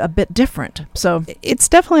inroads would be a bit different. So it's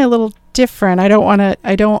definitely a little different. I mean,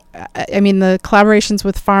 the collaborations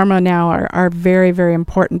with pharma now are very, very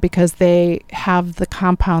important because they have the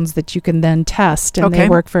compounds that you can then test, and they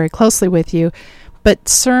work very closely with you. But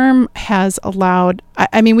CIRM has allowed,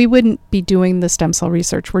 I mean, we wouldn't be doing the stem cell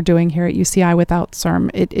research we're doing here at UCI without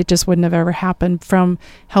CIRM. It just wouldn't have ever happened, from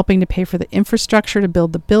helping to pay for the infrastructure to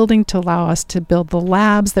build the building, to allow us to build the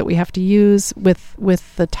labs that we have to use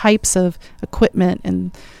with the types of equipment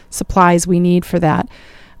and supplies we need for that.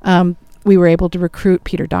 We were able to recruit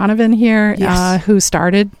Peter Donovan here, Yes. who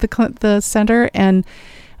started the center, and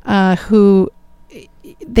who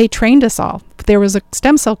they trained us all. There was a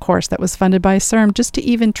stem cell course that was funded by CIRM just to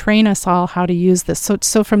even train us all how to use this.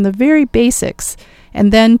 So from the very basics,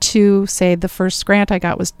 and then to say the first grant I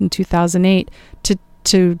got was in 2008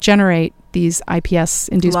 to generate these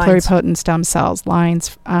iPS-induced Lines. pluripotent stem cells lines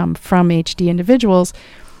from HD individuals.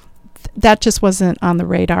 That just wasn't on the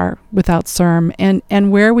radar without CIRM.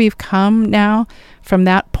 And where we've come now from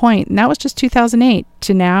that point, and that was just 2008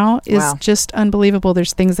 to now, is Wow. just unbelievable.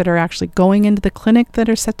 There's things that are actually going into the clinic that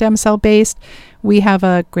are stem cell based. We have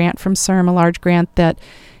a grant from CIRM, a large grant that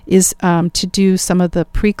is to do some of the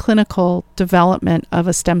preclinical development of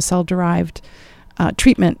a stem cell derived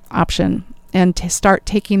treatment option, and to start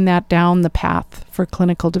taking that down the path for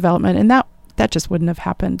clinical development. And that just wouldn't have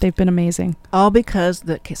happened. They've been amazing. All because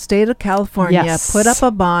the state of California Yes. put up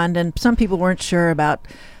a bond, and some people weren't sure about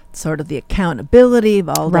sort of the accountability of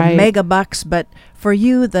all the Right. mega bucks, but for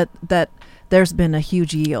you, that there's been a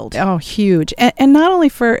huge yield. Oh, huge. And not only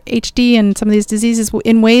for HD and some of these diseases,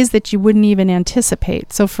 in ways that you wouldn't even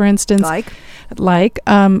anticipate. So for instance,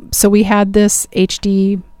 so we had this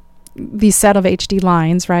these set of HD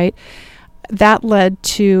lines, right? That led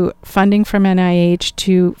to funding from NIH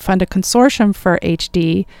to fund a consortium for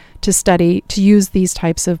HD to use these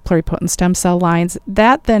types of pluripotent stem cell lines.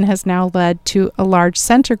 That then has now led to a large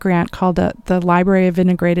center grant called the Library of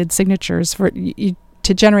Integrated Signatures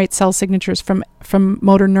to generate cell signatures from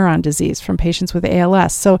motor neuron disease from patients with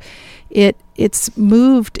ALS. So it's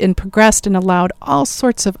moved and progressed and allowed all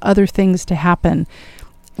sorts of other things to happen,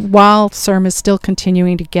 while CIRM is still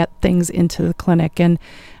continuing to get things into the clinic. And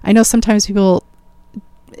I know sometimes people,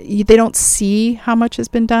 they don't see how much has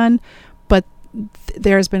been done, but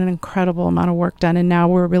there's been an incredible amount of work done. And now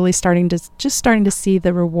we're really starting to see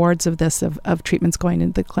the rewards of this, of treatments going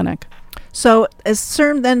into the clinic. So is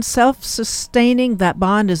CIRM then self-sustaining? That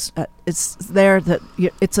bond is there, that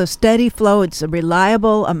it's a steady flow, it's a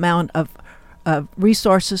reliable amount of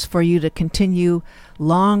resources for you to continue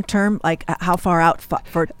long term, like how far out,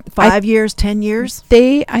 for 5 years, 10 years?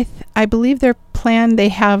 I believe their plan, they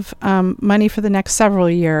have money for the next several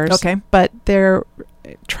years. Okay. But they're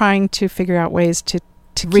trying to figure out ways to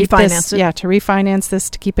keep Refinance this, it. Yeah, to refinance this,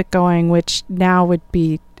 to keep it going, which now would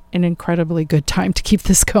be an incredibly good time to keep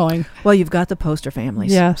this going. Well, you've got the poster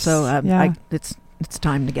families. Yes, So yeah. it's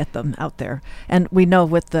time to get them out there. And we know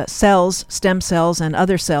with the cells, stem cells and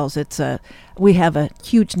other cells, we have a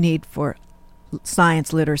huge need for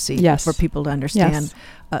science literacy, Yes. for people to understand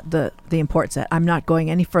Yes. the importance. I'm not going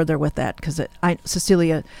any further with that because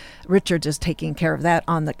Cecilia Richards is taking care of that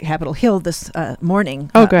on the Capitol Hill this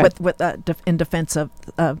morning. Oh, good. In defense of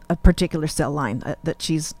a particular cell line that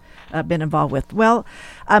she's been involved with. Well,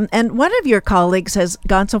 and one of your colleagues has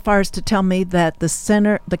gone so far as to tell me that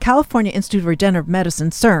the California Institute of Regenerative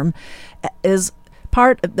Medicine, CIRM, is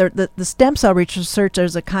part of the stem cell research.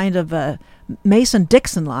 There's a kind of a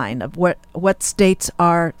Mason-Dixon line of what states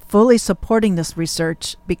are fully supporting this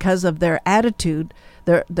research because of their attitude,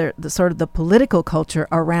 the sort of the political culture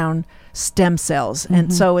around stem cells. Mm-hmm.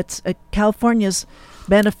 And so it's California's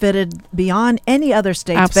benefited beyond any other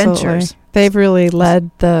state's Absolutely. ventures. They've really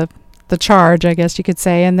led the charge, I guess you could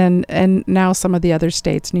say, and now some of the other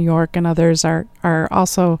states, New York and others, are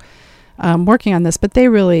also working on this. But they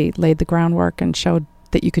really laid the groundwork and showed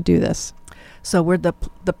that you could do this. So we're the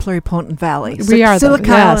pluripotent valley. We are Silicon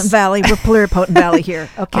yes. Valley. We're pluripotent valley here.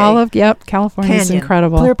 Okay. California is Canyon.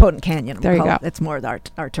 incredible. Pluripotent canyon. There you go. It's more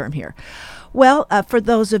our term here. Well, for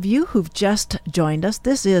those of you who've just joined us,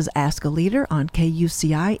 this is Ask a Leader on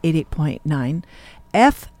KUCI 88.9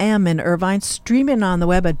 FM in Irvine, streaming on the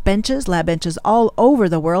web at lab benches all over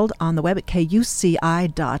the world on the web at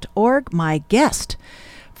kuci.org. My guest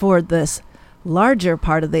for this larger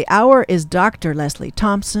part of the hour is Dr. Leslie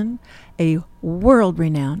Thompson, a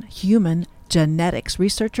world-renowned human genetics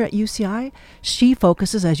researcher at UCI. She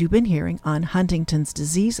focuses, as you've been hearing, on Huntington's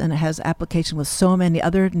disease, and it has application with so many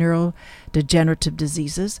other neurodegenerative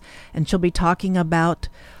diseases. And she'll be talking about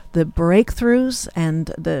the breakthroughs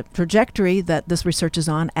and the trajectory that this research is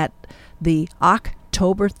on at the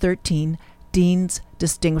October 13 Dean's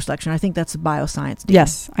Distinguished Lecture. I think that's the bioscience dean.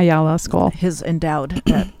 Yes, Ayala School. His endowed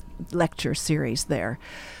lecture series there.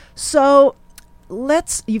 So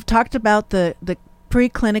you've talked about the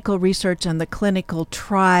preclinical research and the clinical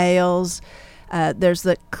trials. There's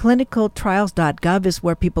the clinicaltrials.gov is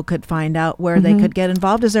where people could find out where they could get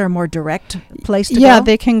involved. Is there a more direct place to go? Yeah,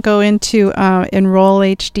 they can go into Enroll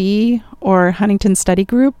HD or Huntington Study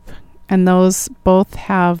Group, and those both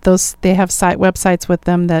have they have websites with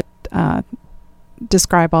them that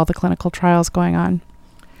describe all the clinical trials going on.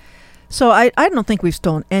 So I don't think we've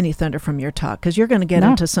stolen any thunder from your talk, because you're going to get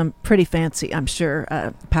into some pretty fancy, I'm sure,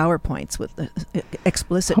 PowerPoints with the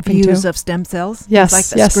explicit Hoping views to. of stem cells. Yes, Like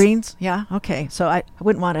the yes. screens. Yeah, okay. So I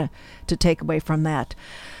wouldn't want to take away from that.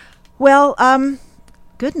 Well,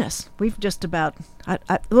 goodness, we've just about...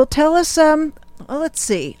 well, tell us... well, let's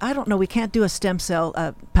see. I don't know. We can't do a stem cell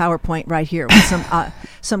PowerPoint right here with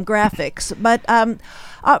some graphics. But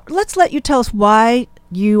let's let you tell us why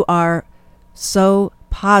you are so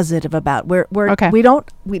positive about Okay.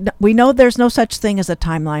 we know there's no such thing as a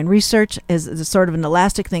timeline. Research is a sort of an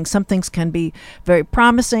elastic thing. Some things can be very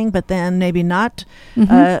promising, but then maybe not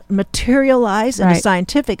materialize in a Right.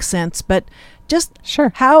 scientific sense. But just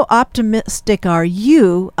Sure. how optimistic are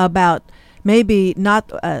you about maybe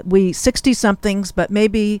not we 60-somethings, but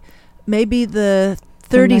maybe the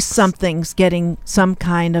 30-somethings getting some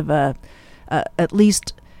kind of at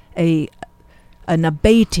least an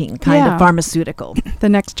abating kind of pharmaceutical? The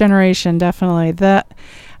next generation, definitely.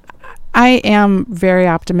 I am very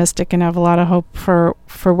optimistic and have a lot of hope for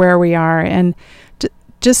where we are. And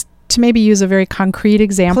just to maybe use a very concrete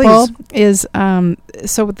example, is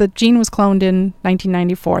so the gene was cloned in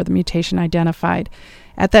 1994, the mutation identified.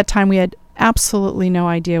 At that time, we had absolutely no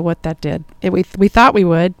idea what that did. We thought we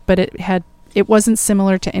would, but it wasn't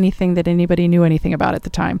similar to anything that anybody knew anything about at the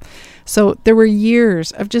time. So there were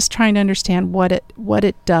years of just trying to understand what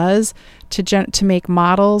it does to make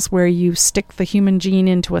models where you stick the human gene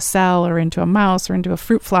into a cell or into a mouse or into a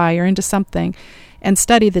fruit fly or into something and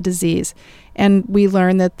study the disease. And we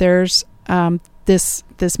learned that there's this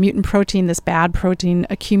mutant protein, this bad protein,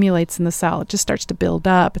 accumulates in the cell. It just starts to build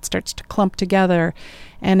up. It starts to clump together,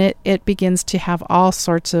 and it begins to have all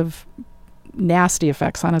sorts of nasty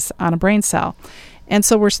effects on a brain cell. And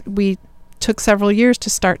so we took several years to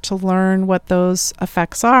start to learn what those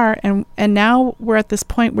effects are, and now we're at this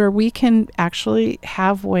point where we can actually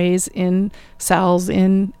have ways in cells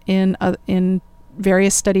in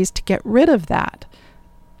various studies to get rid of that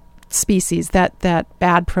species, that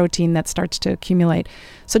bad protein that starts to accumulate.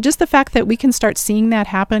 So just the fact that we can start seeing that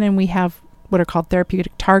happen, and we have what are called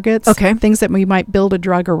therapeutic targets, things that we might build a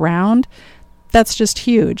drug around, that's just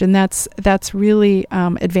huge, and that's really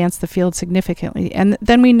advanced the field significantly. And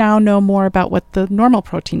then we now know more about what the normal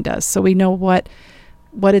protein does. So we know what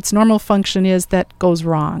its normal function is that goes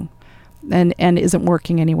wrong and isn't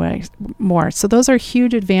working anyway more. So those are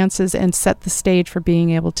huge advances and set the stage for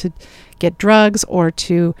being able to get drugs or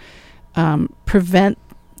to prevent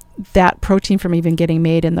that protein from even getting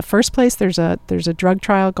made in the first place. There's a drug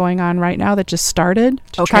trial going on right now that just started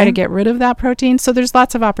to try to get rid of that protein. So there's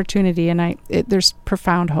lots of opportunity, and there's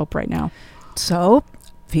profound hope right now. So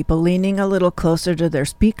people leaning a little closer to their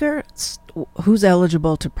speaker, who's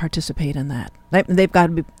eligible to participate in that? They've got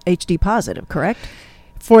to be HD positive, correct?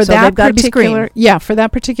 For So that they've got to be particular, screened. for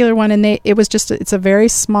that particular one, and it's a very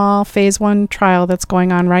small phase 1 trial that's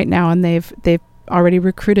going on right now, and they've already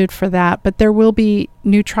recruited for that. But there will be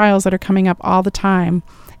new trials that are coming up all the time.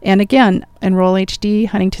 And again, Enroll HD,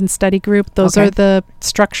 Huntington Study Group, those are the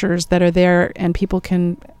structures that are there, and people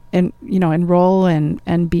can enroll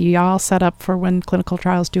and be all set up for when clinical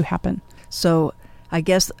trials do happen. So I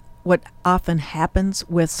guess what often happens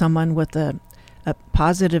with someone with a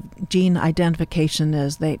positive gene identification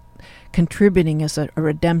is contributing is a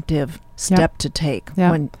redemptive step to take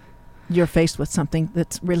when you're faced with something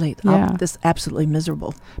that's really this absolutely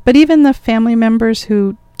miserable. But even the family members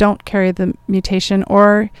who don't carry the mutation,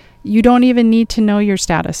 or you don't even need to know your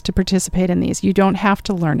status to participate in these. You don't have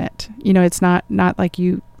to learn it. It's not like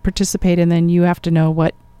you participate and then you have to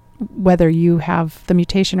know whether you have the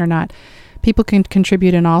mutation or not. People can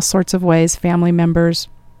contribute in all sorts of ways, family members,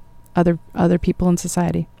 other people in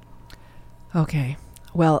society. Okay.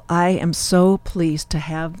 Well, I am so pleased to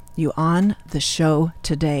have you on the show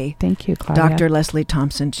today. Thank you, Claudia. Dr. Leslie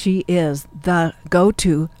Thompson. She is the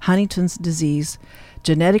go-to Huntington's disease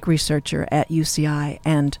genetic researcher at UCI,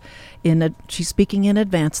 and she's speaking in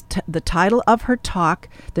advance. The title of her talk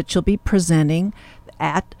that she'll be presenting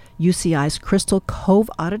at UCI's Crystal Cove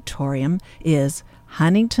Auditorium is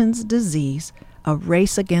Huntington's Disease, A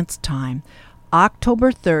Race Against Time.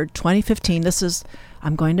 October 3rd, 2015.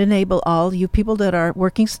 I'm going to enable all you people that are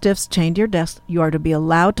working stiffs chained to your desk. You are to be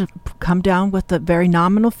allowed to come down with a very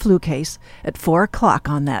nominal flu case at 4 o'clock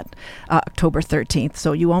on that October 13th.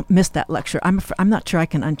 So you won't miss that lecture. I'm not sure I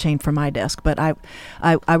can unchain from my desk, but I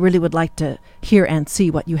really would like to hear and see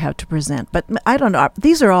what you have to present. But I don't know.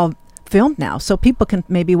 These are all filmed now, so people can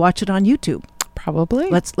maybe watch it on YouTube. Probably.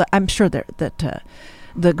 I'm sure that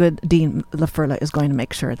the good Dean LaFurla is going to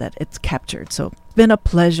make sure that it's captured. So it's been a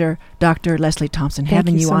pleasure, Dr. Leslie Thompson,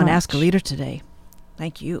 having you so on much. Ask a Leader today.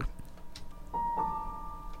 Thank you.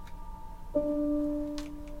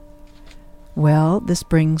 Well, this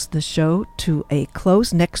brings the show to a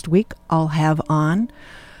close. Next week, I'll have on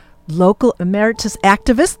local emeritus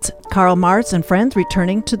activists, Karl Marz and friends,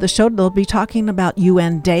 returning to the show. They'll be talking about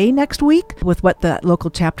UN Day next week with what the local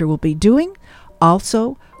chapter will be doing.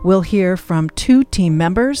 Also, we'll hear from 2 team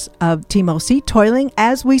members of Team OC toiling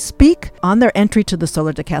as we speak on their entry to the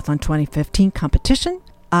Solar Decathlon 2015 competition.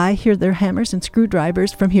 I hear their hammers and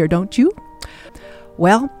screwdrivers from here, don't you?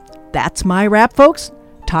 Well, that's my wrap, folks.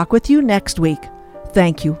 Talk with you next week.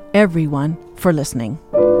 Thank you, everyone, for listening.